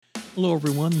Hello,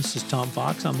 everyone. This is Tom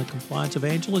Fox. I'm the Compliance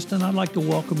Evangelist, and I'd like to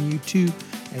welcome you to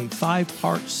a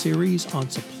 5-part series on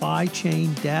supply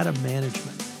chain data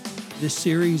management. This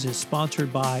series is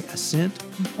sponsored by Ascent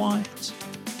Compliance.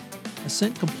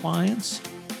 Ascent Compliance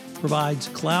provides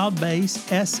cloud-based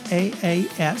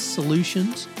SaaS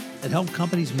solutions that help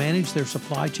companies manage their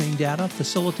supply chain data,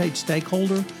 facilitate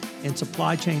stakeholder and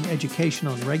supply chain education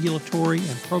on regulatory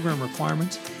and program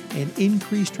requirements, and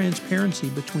increase transparency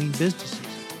between businesses.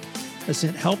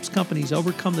 Ascent helps companies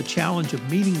overcome the challenge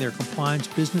of meeting their compliance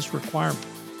business requirements.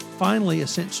 Finally,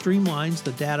 Ascent streamlines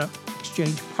the data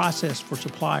exchange process for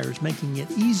suppliers, making it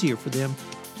easier for them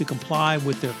to comply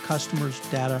with their customers'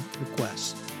 data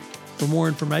requests. For more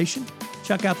information,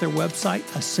 check out their website,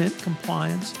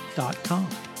 ascentcompliance.com.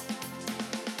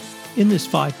 In this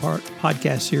 5-part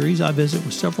podcast series, I visit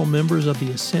with several members of the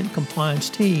Ascent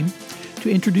Compliance team to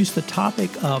introduce the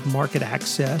topic of market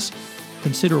access,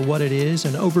 consider what it is,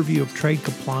 an overview of trade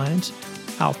compliance,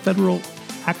 how federal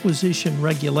acquisition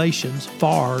regulations,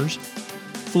 FARs,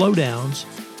 flowdowns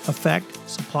affect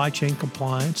supply chain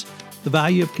compliance, the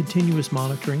value of continuous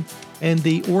monitoring, and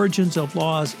the origins of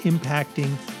laws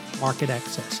impacting market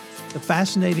access. The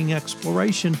fascinating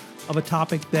exploration of a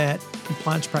topic that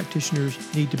compliance practitioners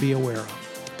need to be aware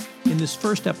of. In this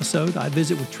first episode, I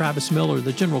visit with Travis Miller,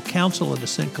 the General Counsel at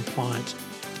Ascent Compliance.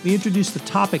 We introduce the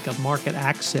topic of market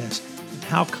access and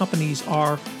how companies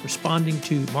are responding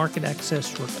to market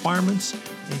access requirements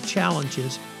and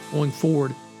challenges going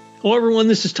forward. Hello, everyone.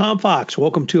 This is Tom Fox.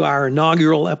 Welcome to our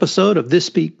inaugural episode of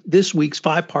this week's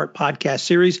 5-part podcast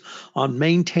series on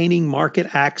maintaining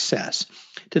market access.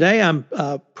 Today, I'm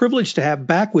privileged to have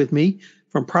back with me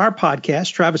from prior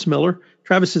podcasts, Travis Miller.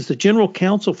 Travis is the General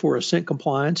Counsel for Ascent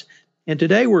Compliance, and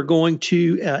today we're going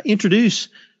to introduce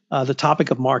the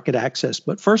topic of market access.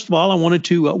 But first of all, I wanted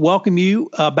to welcome you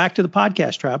back to the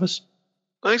podcast, Travis.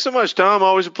 Thanks so much, Tom.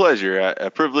 Always a pleasure. A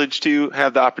privilege to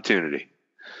have the opportunity.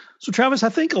 So, Travis, I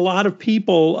think a lot of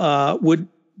people would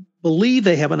believe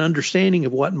they have an understanding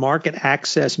of what market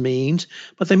access means,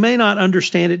 but they may not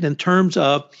understand it in terms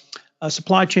of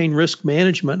supply chain risk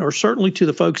management, or certainly to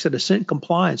the folks at Ascent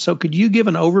Compliance. So could you give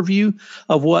an overview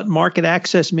of what market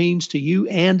access means to you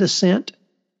and Ascent?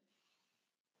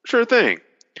 Sure thing.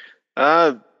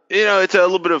 It's a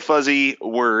little bit of a fuzzy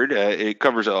word. It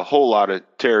covers a whole lot of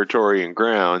territory and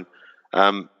ground.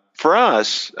 For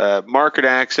us, market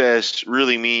access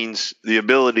really means the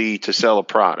ability to sell a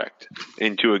product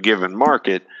into a given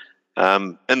market.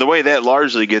 And the way that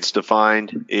largely gets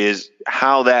defined is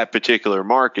how that particular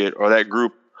market or that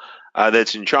group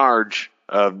that's in charge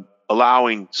of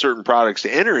allowing certain products to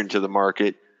enter into the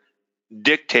market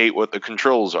dictate what the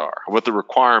controls are, what the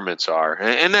requirements are.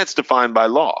 And that's defined by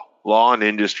law and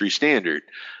industry standard.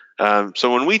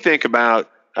 So when we think about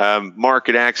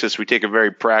market access, we take a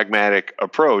very pragmatic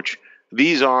approach.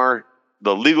 These are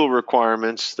the legal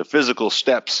requirements, the physical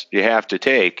steps you have to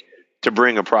take to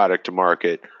bring a product to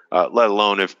market. Let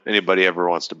alone if anybody ever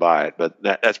wants to buy it. But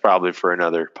that's probably for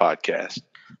another podcast.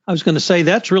 I was going to say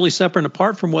that's really separate and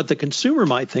apart from what the consumer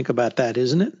might think about that,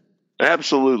 isn't it?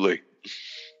 Absolutely.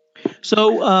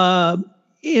 So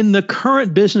in the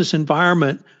current business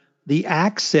environment, the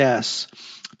access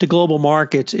to global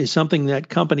markets is something that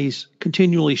companies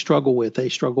continually struggle with. They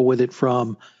struggle with it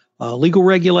from a legal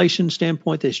regulation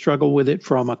standpoint. They struggle with it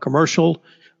from a commercial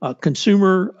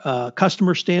consumer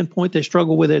customer standpoint. They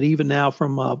struggle with it even now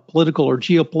from political or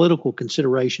geopolitical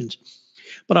considerations.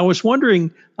 But I was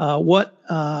wondering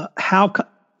how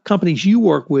companies you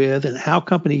work with and how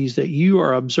companies that you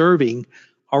are observing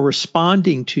are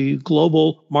responding to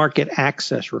global market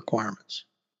access requirements.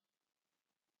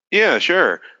 Yeah,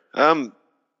 sure. So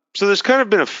there's kind of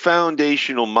been a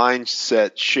foundational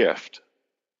mindset shift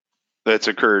that's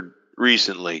occurred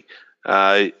recently.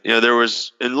 There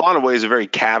was, in a lot of ways, a very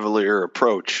cavalier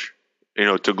approach,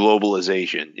 to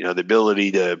globalization. The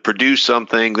ability to produce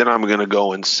something, then I'm going to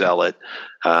go and sell it.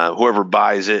 Whoever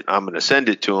buys it, I'm going to send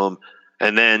it to them.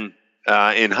 And then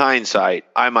in hindsight,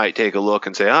 I might take a look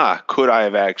and say, could I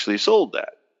have actually sold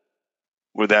that?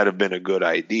 Would that have been a good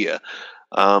idea?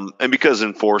 And because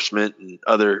enforcement and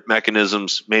other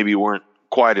mechanisms maybe weren't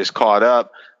quite as caught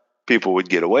up, people would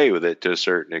get away with it to a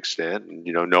certain extent, and,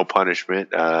 no punishment.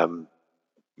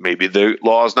 Maybe the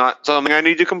law is not something I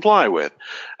need to comply with.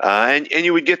 And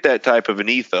you would get that type of an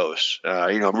ethos,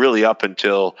 really up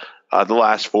until the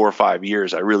last 4 or 5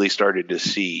 years, I really started to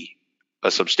see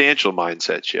a substantial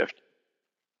mindset shift.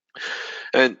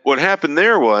 And what happened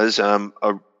there was a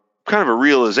kind of a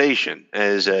realization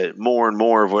as more and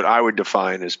more of what I would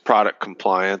define as product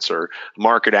compliance or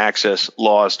market access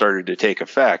laws started to take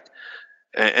effect.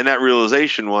 And that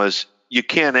realization was you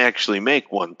can't actually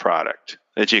make one product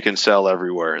that you can sell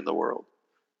everywhere in the world.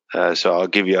 So I'll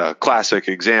give you a classic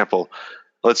example.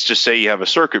 Let's just say you have a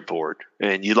circuit board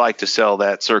and you'd like to sell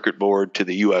that circuit board to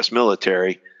the U.S.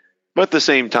 military, but at the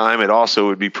same time, it also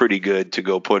would be pretty good to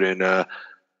go put in a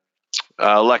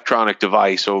electronic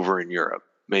device over in Europe,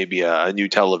 maybe a new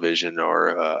television or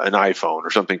an iPhone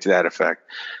or something to that effect.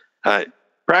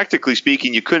 Practically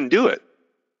speaking, you couldn't do it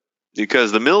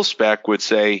because the mil spec would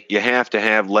say you have to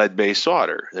have lead-based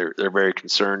solder. They're very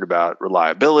concerned about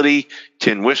reliability,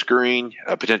 tin whiskering,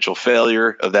 a potential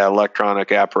failure of that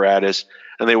electronic apparatus,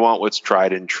 and they want what's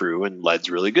tried and true, and lead's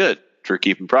really good for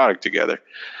keeping product together.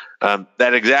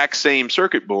 That exact same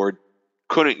circuit board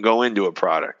couldn't go into a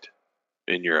product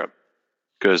in Europe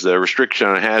because the restriction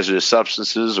on hazardous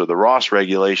substances or the Ross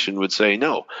regulation would say,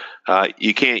 no,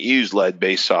 you can't use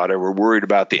lead-based solder. We're worried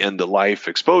about the end-of-life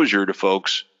exposure to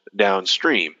folks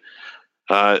downstream.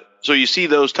 So you see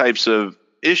those types of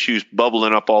issues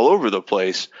bubbling up all over the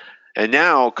place. And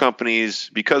now companies,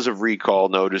 because of recall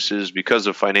notices, because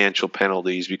of financial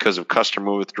penalties, because of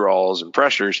customer withdrawals and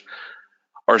pressures,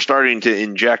 are starting to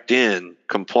inject in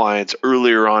compliance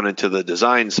earlier on into the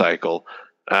design cycle,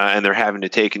 and they're having to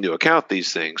take into account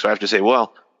these things. So I have to say,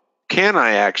 well, can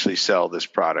I actually sell this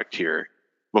product here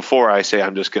before I say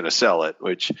I'm just going to sell it,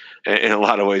 which in a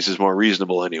lot of ways is more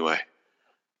reasonable anyway.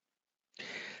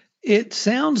 It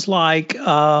sounds like,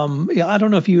 I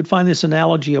don't know if you would find this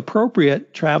analogy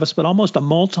appropriate, Travis, but almost a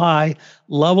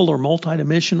multi-level or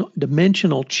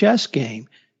multi-dimensional chess game.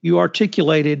 You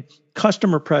articulated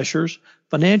customer pressures,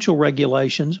 financial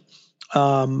regulations,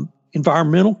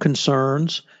 environmental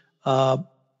concerns, and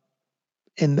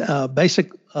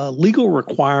basic legal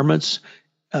requirements,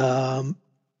 along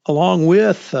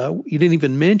with, you didn't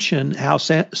even mention how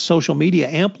social media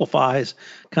amplifies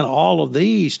kind of all of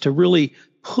these to really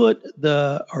put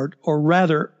or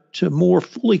rather to more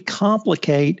fully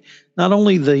complicate not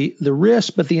only the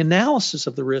risk, but the analysis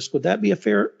of the risk. Would that be a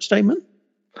fair statement?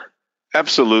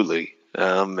 Absolutely.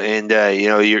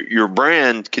 Your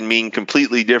brand can mean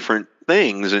completely different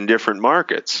things in different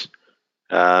markets.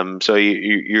 So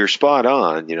you're spot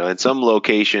on. In some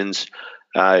locations,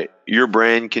 your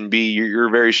brand can be your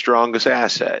very strongest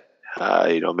asset.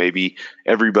 Maybe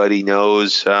everybody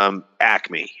knows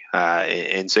Acme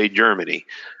in, say, Germany.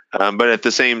 But at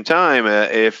the same time,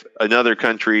 if another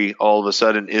country all of a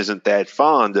sudden isn't that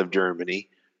fond of Germany,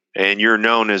 and you're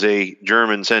known as a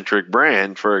German-centric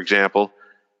brand, for example,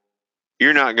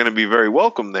 you're not going to be very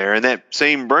welcome there, and that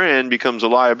same brand becomes a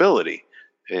liability.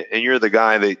 And you're the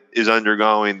guy that is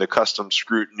undergoing the custom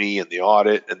scrutiny and the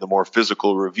audit and the more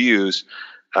physical reviews.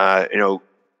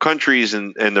 Countries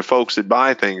and the folks that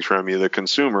buy things from you, the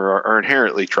consumer, are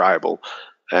inherently tribal,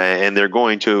 and they're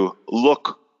going to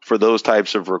look for those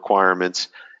types of requirements.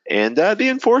 And the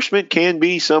enforcement can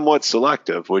be somewhat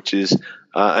selective, which is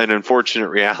an unfortunate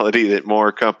reality that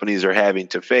more companies are having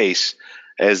to face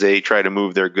as they try to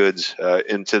move their goods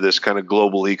into this kind of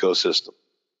global ecosystem.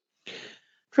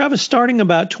 Travis, starting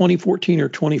about 2014 or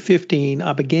 2015,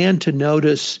 I began to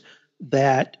notice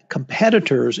that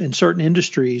competitors in certain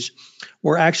industries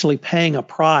were actually paying a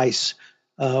price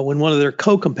when one of their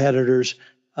co-competitors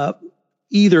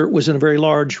either was in a very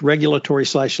large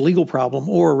regulatory/legal problem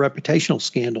or a reputational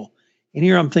scandal. And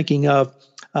here I'm thinking of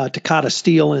Takata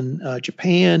Steel in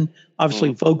Japan,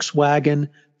 obviously Volkswagen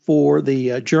for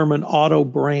the German auto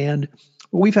brand.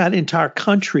 We've had entire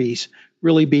countries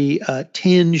really be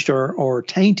tinged or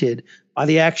tainted by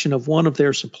the action of one of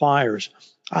their suppliers.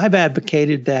 I've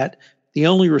advocated that the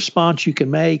only response you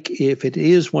can make if it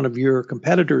is one of your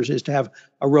competitors is to have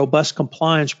a robust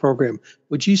compliance program.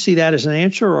 Would you see that as an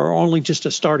answer or only just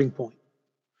a starting point?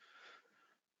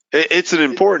 It's an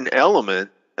important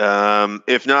element.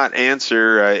 If not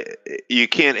answer, you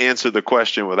can't answer the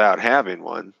question without having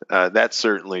one. That's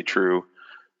certainly true.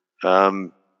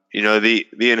 The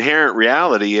inherent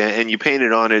reality, and you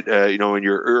painted on it, in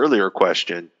your earlier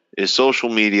question, is social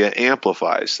media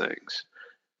amplifies things.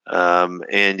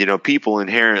 People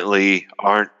inherently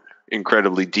aren't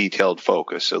incredibly detailed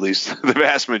focused, at least the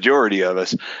vast majority of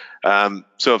us.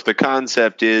 So if the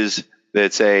concept is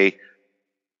that, say,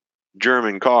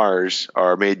 German cars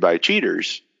are made by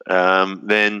cheaters,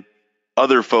 then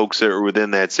other folks that are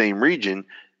within that same region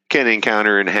can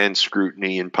encounter enhanced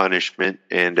scrutiny and punishment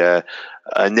and a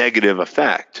negative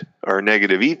effect or a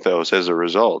negative ethos as a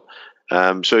result.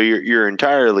 So you're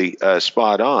entirely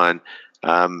spot on.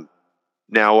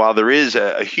 Now, while there is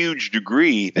a huge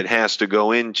degree that has to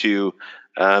go into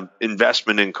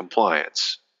investment in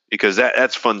compliance, because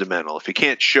that's fundamental. If you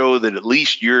can't show that at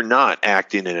least you're not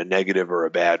acting in a negative or a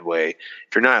bad way,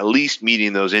 if you're not at least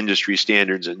meeting those industry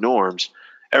standards and norms,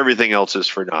 everything else is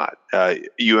for naught.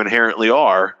 You inherently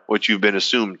are what you've been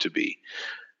assumed to be.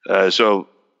 So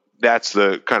that's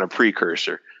the kind of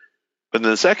precursor. But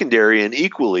then the secondary and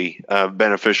equally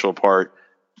beneficial part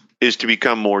is to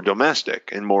become more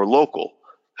domestic and more local.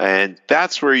 And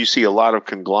that's where you see a lot of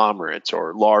conglomerates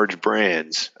or large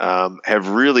brands have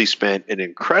really spent an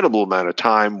incredible amount of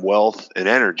time, wealth, and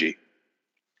energy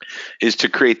is to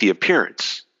create the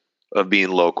appearance of being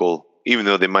local, even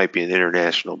though they might be an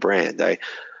international brand. I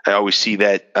always see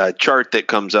that chart that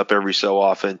comes up every so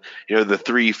often, the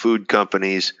 3 food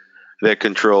companies that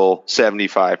control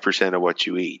 75% of what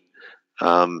you eat.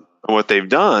 And what they've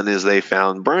done is they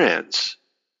found brands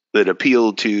that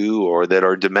appeal to or that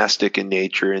are domestic in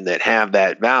nature and that have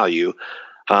that value.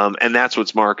 And that's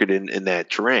what's marketed in that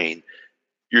terrain.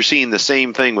 You're seeing the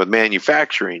same thing with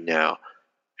manufacturing now,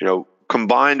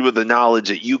 combined with the knowledge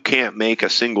that you can't make a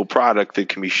single product that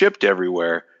can be shipped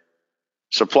everywhere.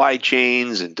 Supply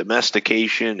chains and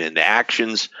domestication and the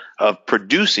actions of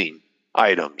producing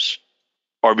items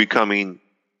are becoming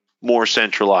more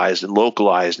centralized and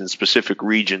localized in specific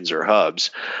regions or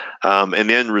hubs. And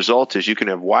the end result is you can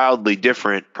have wildly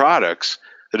different products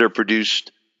that are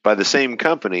produced by the same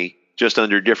company, just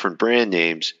under different brand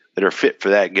names that are fit for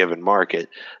that given market.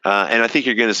 And I think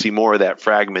you're going to see more of that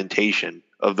fragmentation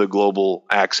of the global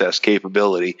access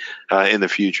capability in the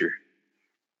future.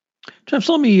 Travis,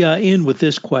 let me end with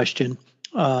this question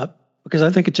because I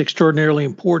think it's extraordinarily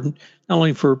important, not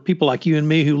only for people like you and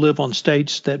me who live on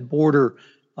states that border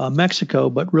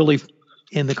Mexico, but really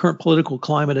in the current political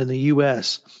climate in the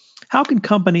U.S. How can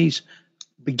companies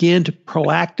begin to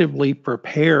proactively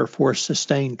prepare for a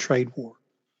sustained trade war?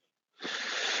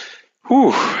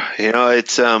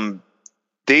 It's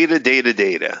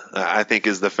data, I think,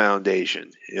 is the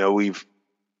foundation. We've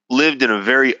lived in a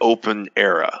very open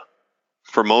era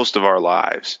for most of our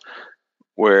lives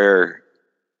where,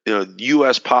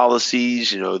 U.S. policies,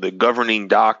 the governing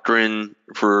doctrine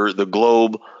for the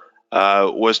globe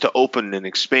was to open and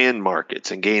expand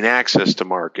markets and gain access to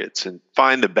markets and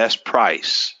find the best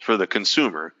price for the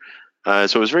consumer. So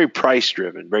it was very price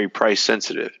driven, very price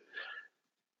sensitive.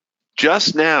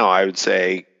 Just now, I would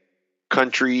say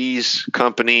countries,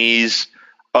 companies,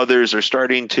 others are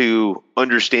starting to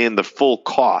understand the full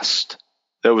cost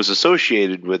that was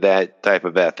associated with that type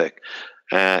of ethic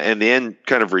and the end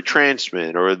kind of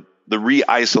retrenchment or the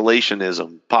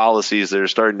re-isolationism policies that are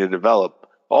starting to develop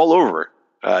all over.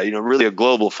 Really a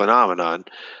global phenomenon,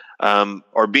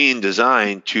 are being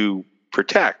designed to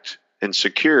protect and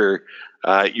secure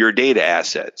your data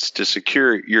assets, to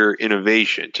secure your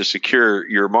innovation, to secure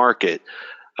your market.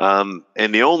 And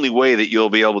the only way that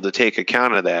you'll be able to take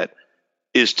account of that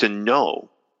is to know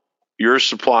your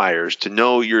suppliers, to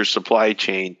know your supply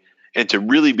chain, and to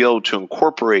really be able to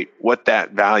incorporate what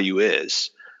that value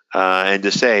is. And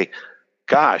to say,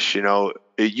 gosh, it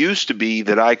used to be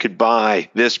that I could buy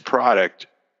this product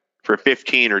for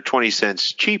 15 or 20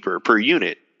 cents cheaper per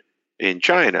unit in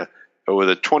China, but with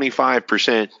a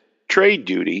 25% trade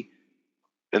duty,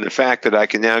 and the fact that I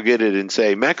can now get it in,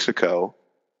 say, Mexico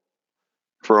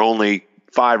for only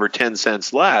 5 or 10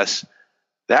 cents less,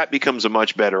 that becomes a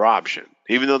much better option.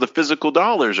 Even though the physical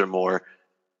dollars are more,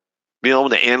 being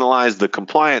able to analyze the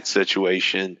compliance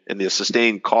situation and the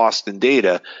sustained cost and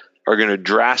data are going to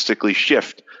drastically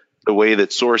shift the way that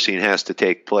sourcing has to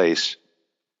take place.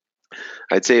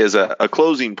 I'd say as a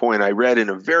closing point, I read in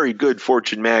a very good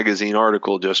Fortune magazine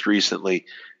article just recently,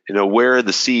 where are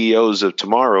the CEOs of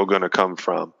tomorrow going to come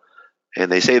from? And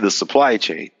they say the supply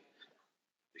chain,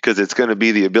 because it's going to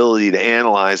be the ability to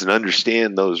analyze and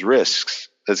understand those risks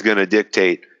that's going to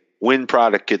dictate when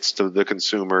product gets to the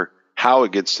consumer, how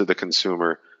it gets to the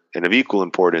consumer, and of equal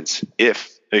importance,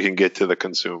 if it can get to the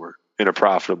consumer in a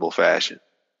profitable fashion.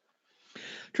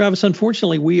 Travis,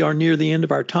 unfortunately, we are near the end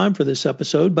of our time for this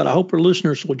episode, but I hope our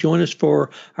listeners will join us for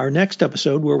our next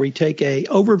episode where we take an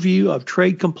overview of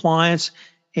trade compliance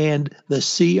and the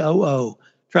COO.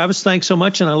 Travis, thanks so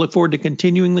much, and I look forward to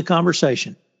continuing the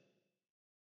conversation.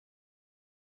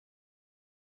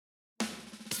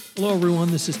 Hello,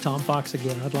 everyone. This is Tom Fox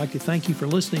again. I'd like to thank you for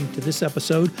listening to this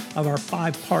episode of our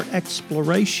 5-part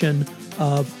exploration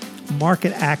of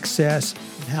market access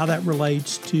and how that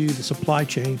relates to the supply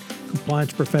chain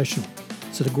compliance professional.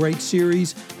 It's a great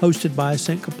series hosted by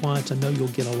Ascent Compliance. I know you'll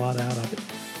get a lot out of it.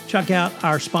 Check out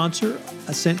our sponsor,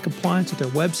 Ascent Compliance, at their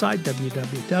website,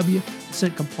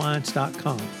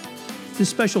 www.ascentcompliance.com. This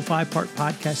special 5-part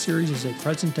podcast series is a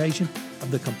presentation of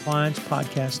the Compliance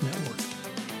Podcast Network.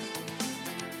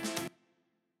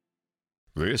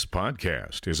 This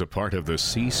podcast is a part of the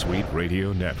C-Suite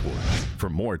Radio Network. For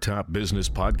more top business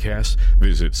podcasts,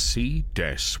 visit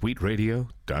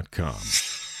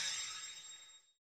c-suiteradio.com.